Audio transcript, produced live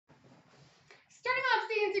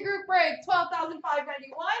Fancy Group Break,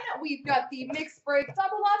 12,591. We've got the mixed break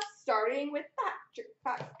double up, starting with that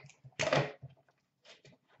pack.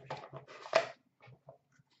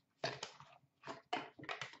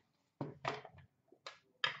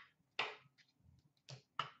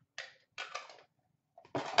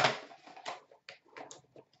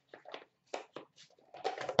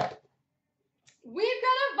 We've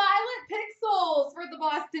got a Violet Pixels for the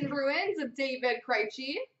Boston Bruins of David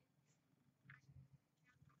Krejci.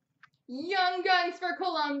 Young Guns for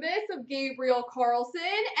Columbus of Gabriel Carlson.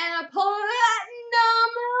 And a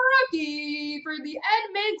Platinum Rookie for the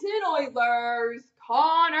Edmonton Oilers,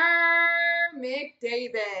 Connor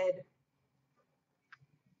McDavid.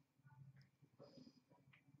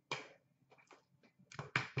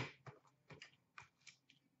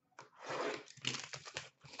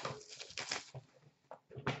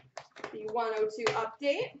 The 102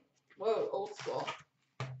 update. Whoa, old school.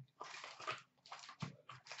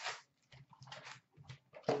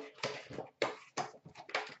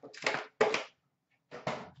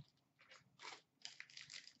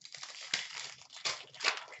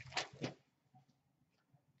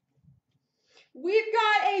 We've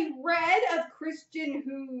got a red of Christian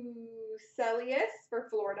Huselius for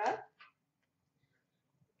Florida.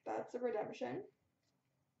 That's a redemption.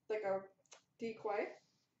 It's like a decoy.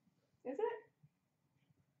 Is it?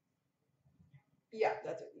 Yeah,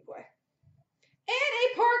 that's a decoy. And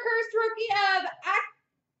a Parkhurst rookie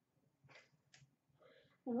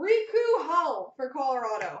of Riku Hull for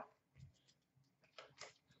Colorado.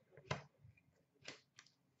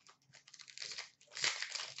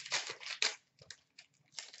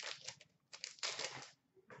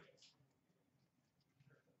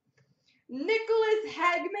 Nicholas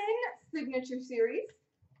Hagman Signature Series.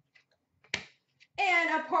 And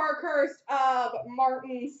a Parkhurst of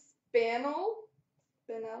Martin Spinell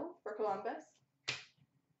for Columbus.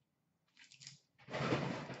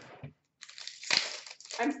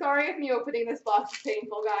 I'm sorry if me opening this box is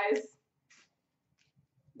painful, guys.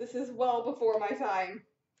 This is well before my time.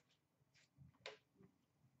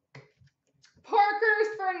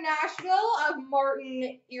 Parkhurst for Nashville of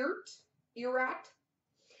Martin Erat.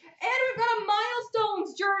 And we've got a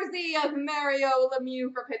Milestones jersey of Mario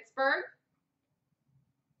Lemieux for Pittsburgh.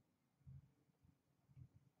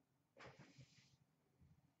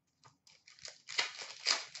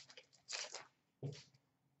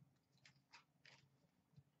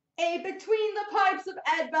 A Between the Pipes of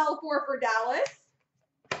Ed Belfour for Dallas.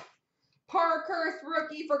 Parkhurst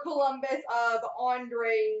rookie for Columbus of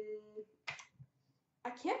Andre.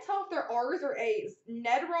 I can't tell if they're R's or A's.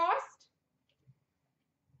 Ned Rost.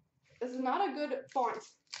 This is not a good font.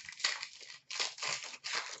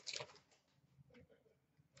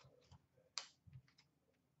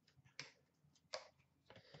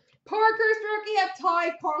 Parkhurst rookie of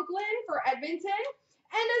Ty Conklin for Edmonton.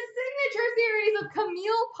 And a signature series of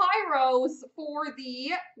Camille Pyros for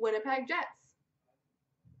the Winnipeg Jets.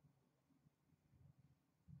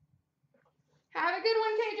 Have a good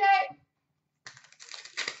one, KJ.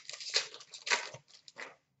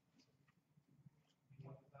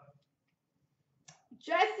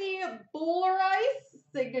 Jesse Bullerice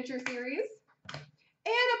Signature Series. And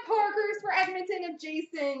a Parkhurst for Edmonton of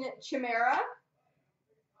Jason Chimera.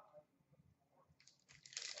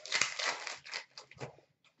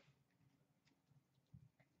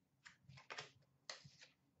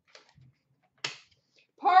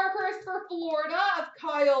 Parkhurst for Florida of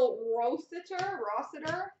Kyle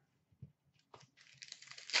Rossiter.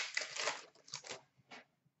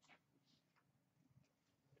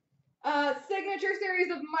 Signature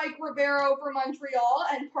series of Mike Ribeiro for Montreal,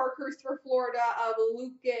 and Parkhurst for Florida of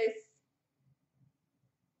Lucas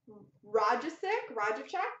Rajacek.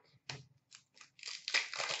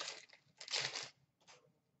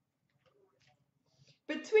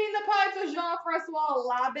 Between the Pipes of Jean-Francois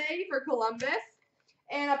Labbé for Columbus.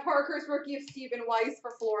 And a Parkhurst rookie of Stephen Weiss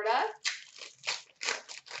for Florida.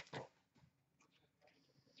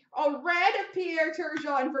 A red of Pierre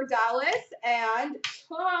Turgeon for Dallas. And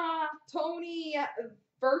Tony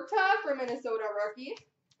Berta for Minnesota rookie.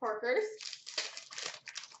 Parkhurst.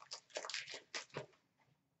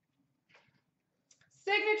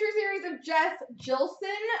 Signature series of Jess Gilson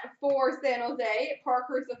for San Jose.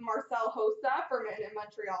 Parkhurst of Marcel Hossa for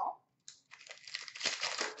Montreal.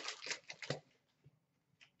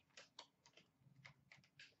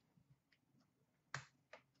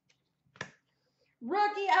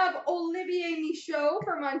 Rookie of Olivier Michaud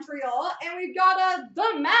for Montreal. And we've got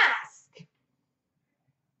The Mask.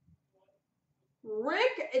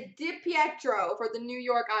 Rick DiPietro for the New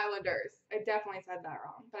York Islanders. I definitely said that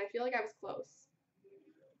wrong, but I feel like I was close.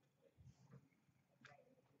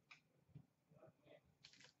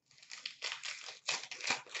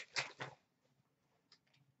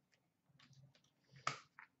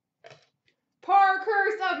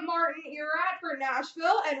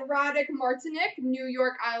 Nashville, and Radek Martinik, New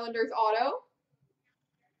York Islanders auto.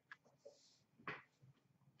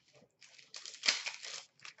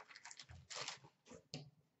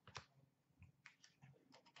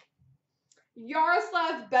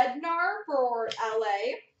 Yaroslav Bednar for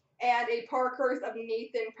LA, and a Parkhurst of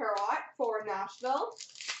Nathan Perrott for Nashville.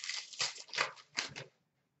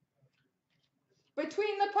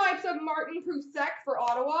 Between the Pipes of Martin Prusek for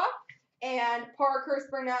Ottawa, and Parkhurst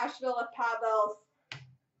for Nashville of Pavel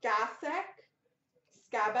Skabek.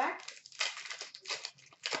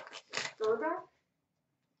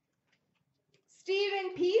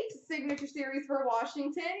 Stephen Peeps, Signature Series for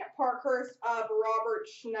Washington, Parkhurst of Robert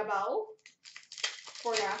Schnabel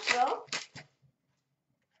for Nashville.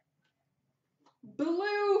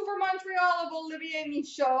 Blue for Montreal of Olivier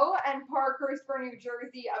Michaud, and Parkhurst for New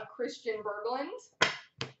Jersey of Christian Berglund.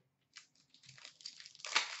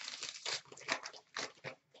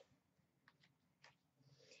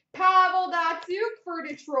 Pavel Datsyuk for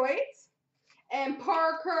Detroit, and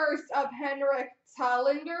Parkhurst of Henrik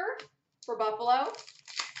Talander for Buffalo.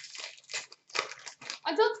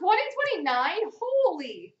 Until 2029?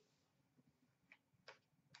 Holy!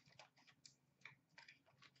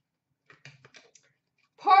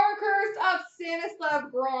 Parkhurst of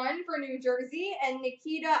Stanislav Braun for New Jersey, and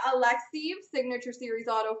Nikita Alexeyev, Signature Series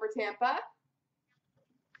auto for Tampa.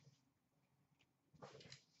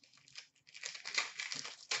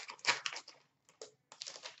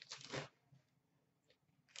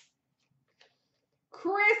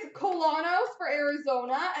 Chris Kolanos for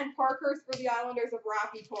Arizona, and Parkhurst for the Islanders of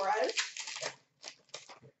Rafi Torres.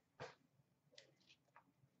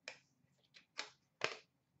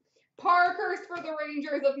 Parkhurst for the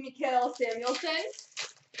Rangers of Mikael Samuelsson.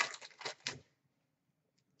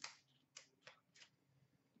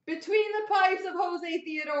 Between the Pipes of Jose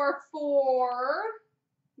Theodore for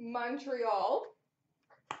Montreal,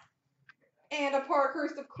 and a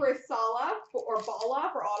Parkhurst of Chris Bala for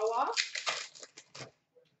Ottawa.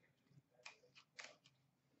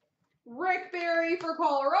 Rick Barry for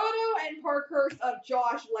Colorado, and Parkhurst of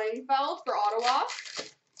Josh Langfeld for Ottawa.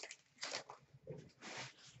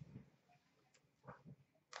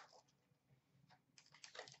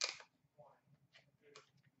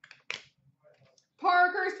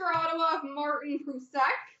 Parkhurst for Ottawa of Martin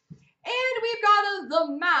Prusek. And we've got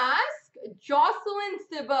the mask, Jocelyn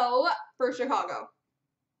Thibault for Chicago.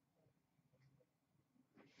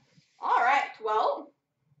 All right, well,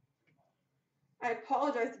 I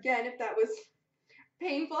apologize again if that was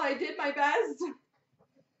painful. I did my best.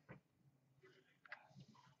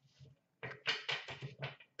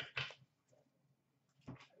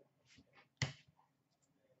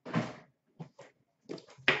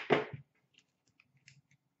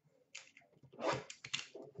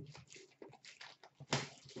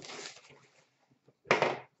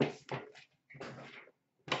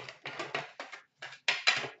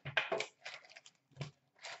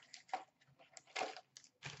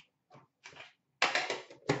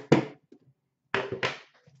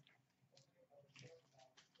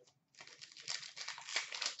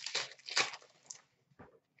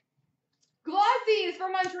 Glossies for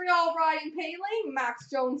Montreal, Ryan Poehling, Max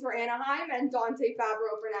Jones for Anaheim, and Dante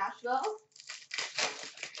Fabro for Nashville.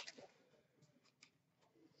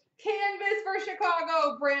 Canvas for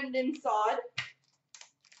Chicago, Brandon Saad.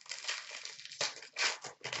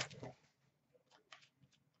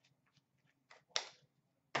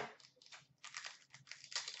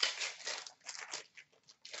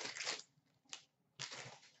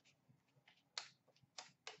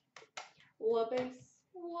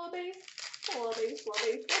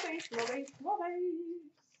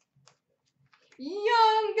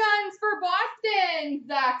 Young Guns for Boston,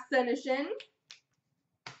 Zach Senyshyn.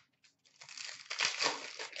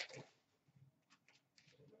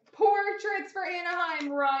 Portraits for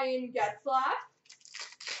Anaheim, Ryan Getzlaf.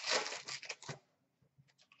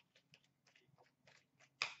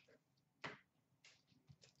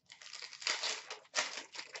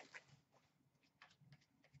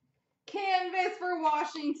 Canvas for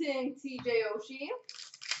Washington, TJ Oshie.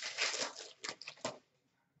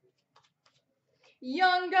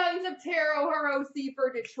 Young Guns of Taro Hirose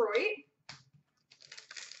for Detroit.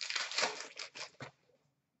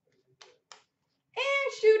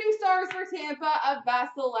 And Shooting Stars for Tampa of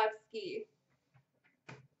Vasilevsky.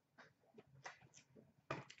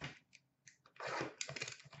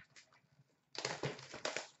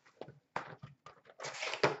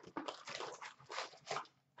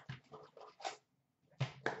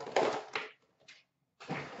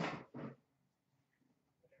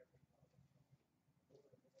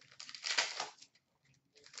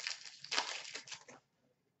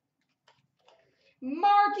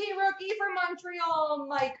 rookie for Montreal,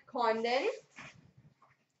 Mike Condon.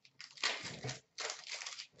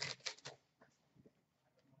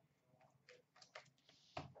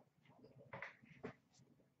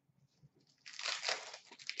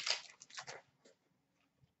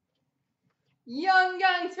 Young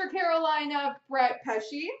Guns for Carolina, Brett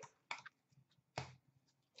Pesce.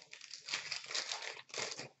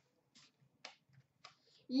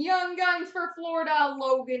 Young Guns for Florida,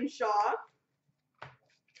 Logan Shaw.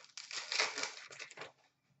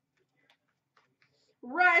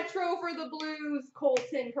 Retro for the Blues,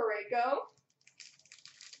 Colton Parayko.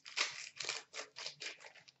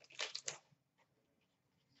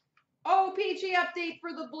 OPG update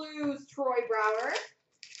for the Blues, Troy Brouwer.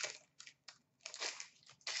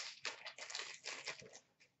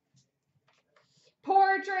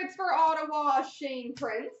 Portraits for Ottawa, Shane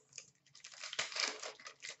Prince.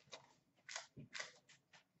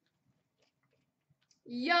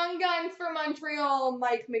 Young Guns for Montreal,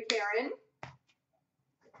 Mike McCarron.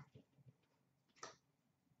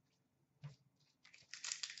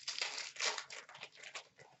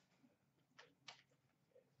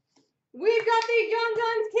 We've got the Young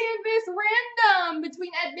Guns canvas random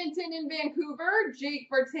between Edmonton and Vancouver, Jake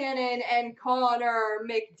Virtanen and Connor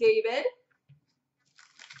McDavid.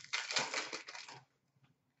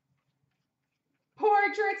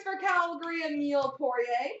 Portraits for Calgary, Emile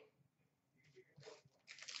Poirier.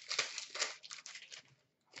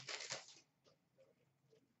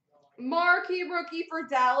 Marquee rookie for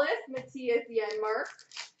Dallas, Matthias Janmark.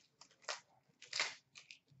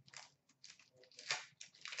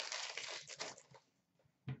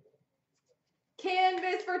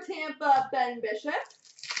 Canvas for Tampa, Ben Bishop.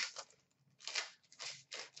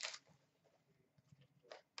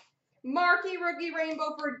 Marquee rookie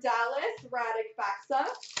rainbow for Dallas, Radek Faksa.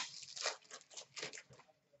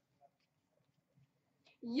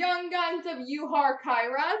 Young Guns of Juha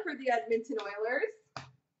Kyra for the Edmonton Oilers.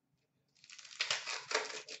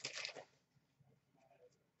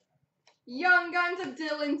 Young Guns of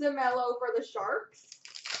Dylan DeMello for the Sharks.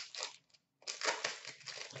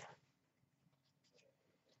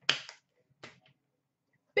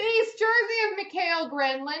 Base jersey of Mikael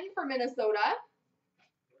Granlund for Minnesota.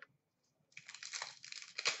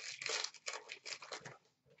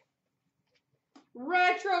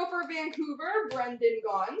 Retro for Vancouver, Brendan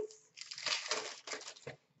Gaunce.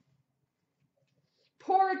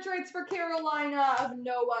 Portraits for Carolina of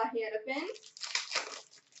Noah Hannafin.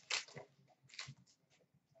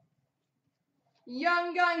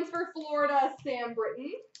 Young Guns for Florida, Sam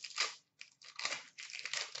Britton.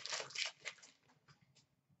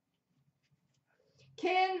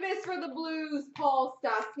 Canvas for the Blues, Paul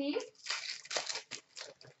Stastny.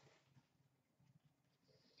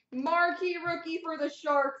 Marquee rookie for the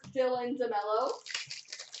Sharks, Dylan DeMello.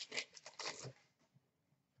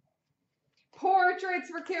 Portraits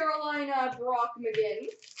for Carolina, Brock McGinn.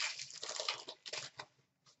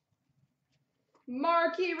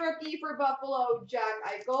 Marquee rookie for Buffalo, Jack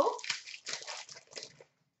Eichel.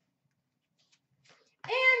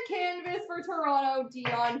 And canvas for Toronto,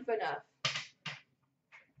 Dion Phaneuf.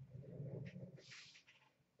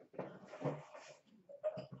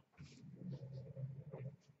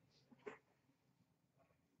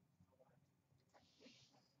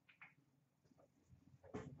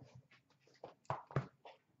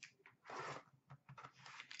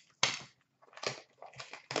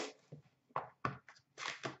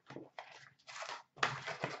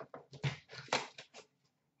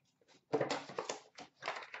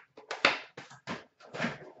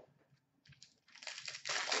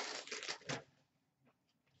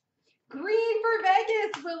 Green for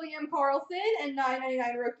Vegas, William Karlsson, and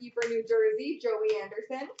 $9.99 rookie for New Jersey, Joey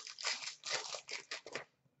Anderson.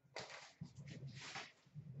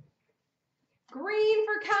 Green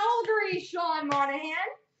for Calgary, Sean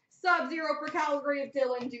Monahan. Sub-Zero for Calgary of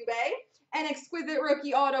Dylan Dubé. An exquisite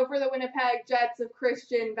rookie auto for the Winnipeg Jets of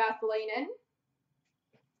Christian Vassilainen.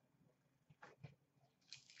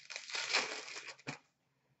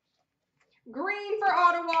 Green for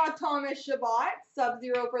Ottawa, Thomas Chabot.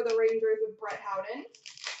 Sub-Zero for the Rangers of Brett Howden.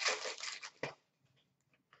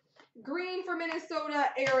 Green for Minnesota,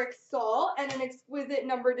 Eric Stahl. And an exquisite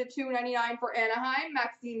number to $2.99 for Anaheim,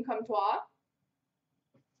 Maxime Comtois.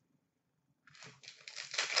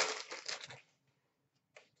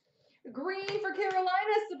 Green for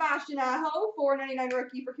Carolina, Sebastian Aho. $4.99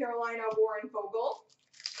 rookie for Carolina, Warren Fogle.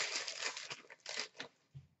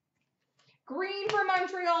 Green for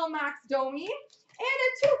Montreal, Max Domi.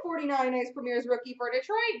 And a $2.49 Ice Premier's rookie for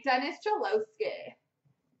Detroit, Dennis Cholowski.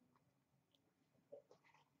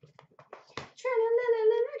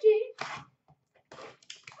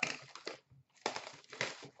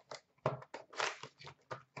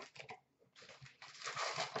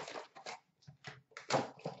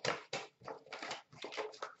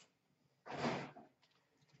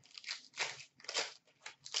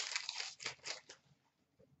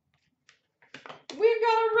 We've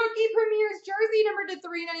got a rookie Premier's jersey number to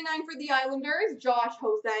 399 for the Islanders, Josh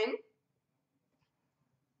Hosang.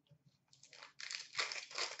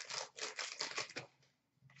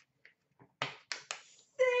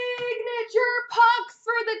 Signature pucks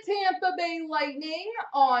for the Tampa Bay Lightning,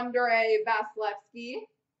 Andrei Vasilevsky.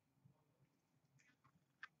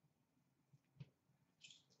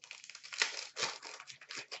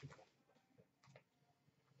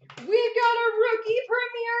 We've got a rookie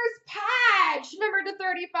Premier's patch, number to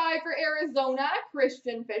 35 for Arizona,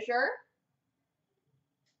 Christian Fisher.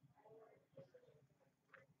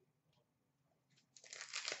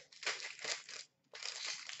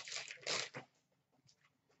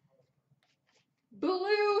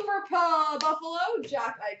 Blue for Buffalo,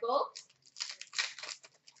 Jack Eichel.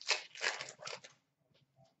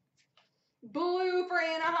 Blue for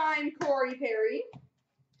Anaheim, Corey Perry.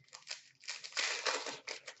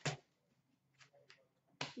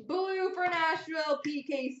 Blue for Nashville,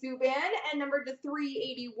 PK Subban. And number to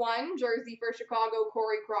 381, jersey for Chicago,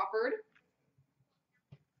 Corey Crawford.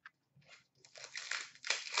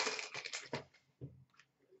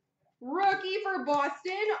 Rookie for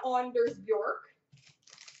Boston, Anders Bjork.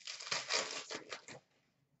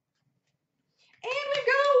 And we've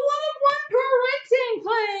got a 1-of-1 printing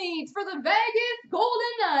plate for the Vegas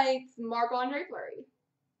Golden Knights, Marc-Andre Fleury.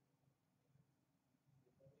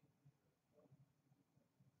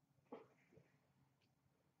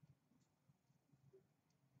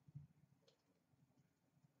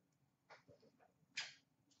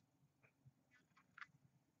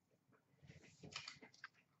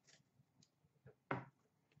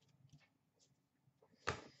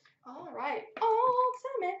 All right,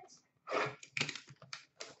 ultimate.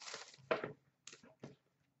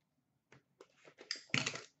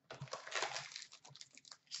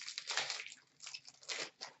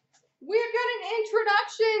 We've got an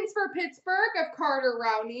introductions for Pittsburgh of Carter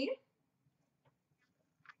Rowney.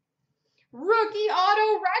 Rookie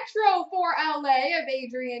auto retro for LA of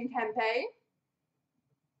Adrian Kempe.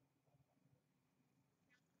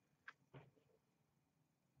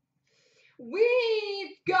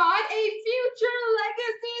 We've got a future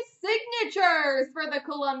legacy signatures for the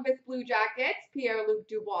Columbus Blue Jackets, Pierre-Luc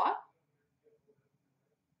Dubois.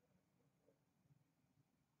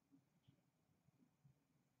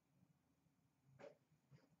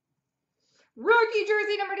 Rookie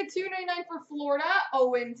jersey number to 299 for Florida,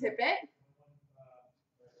 Owen Tippett.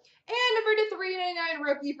 And number to 399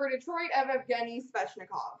 rookie for Detroit of Evgeny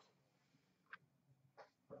Svechnikov.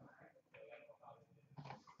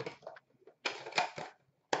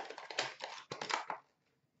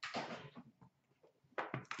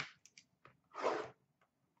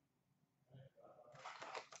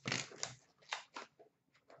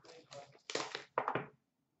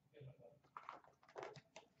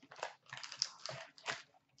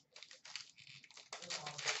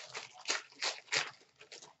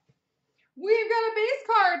 We've got a base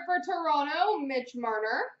card for Toronto, Mitch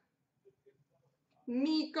Marner.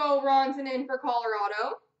 Mikko Rantanen for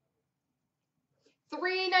Colorado.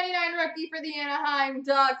 $3.99 rookie for the Anaheim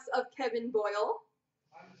Ducks of Kevin Boyle.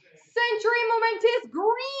 Century Momentous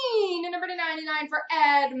Green, and number to 99 for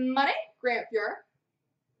Ed Money, Grant Fuhr.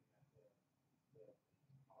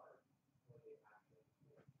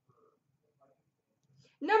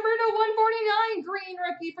 Number to 149, green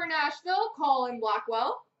rookie for Nashville, Colin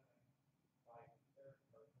Blackwell.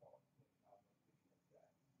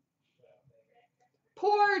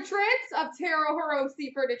 Portraits of Taro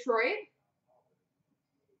Hirose for Detroit.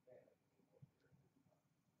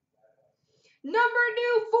 Number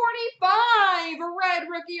to 45, red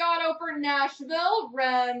rookie auto for Nashville,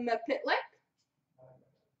 Rem Pitlick.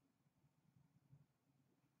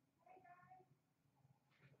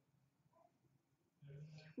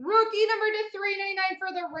 Rookie number to 399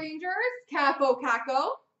 for the Rangers, Capo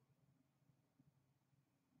Caco.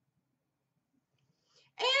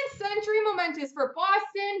 And Century Momentous for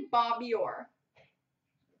Boston, Bobby Orr.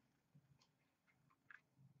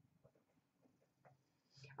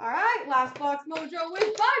 All right, last box mojo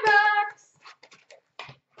with buybacks.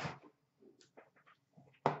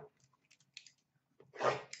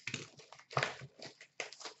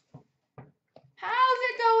 How's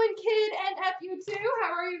it going, Kid and FU2?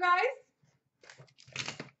 How are you guys?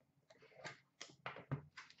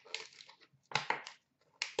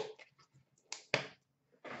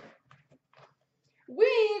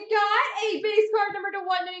 We've got a base card number to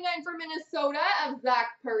 199 for Minnesota of Zach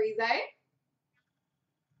Parise.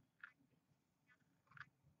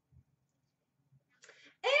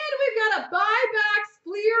 And we've got a BuyBacks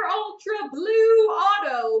Fleer Ultra Blue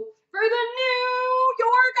Auto for the New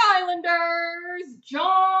York Islanders,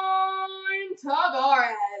 John Tavares.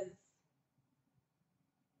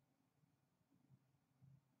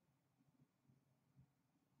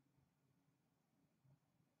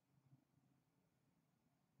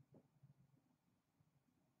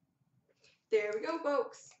 There we go,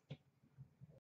 folks.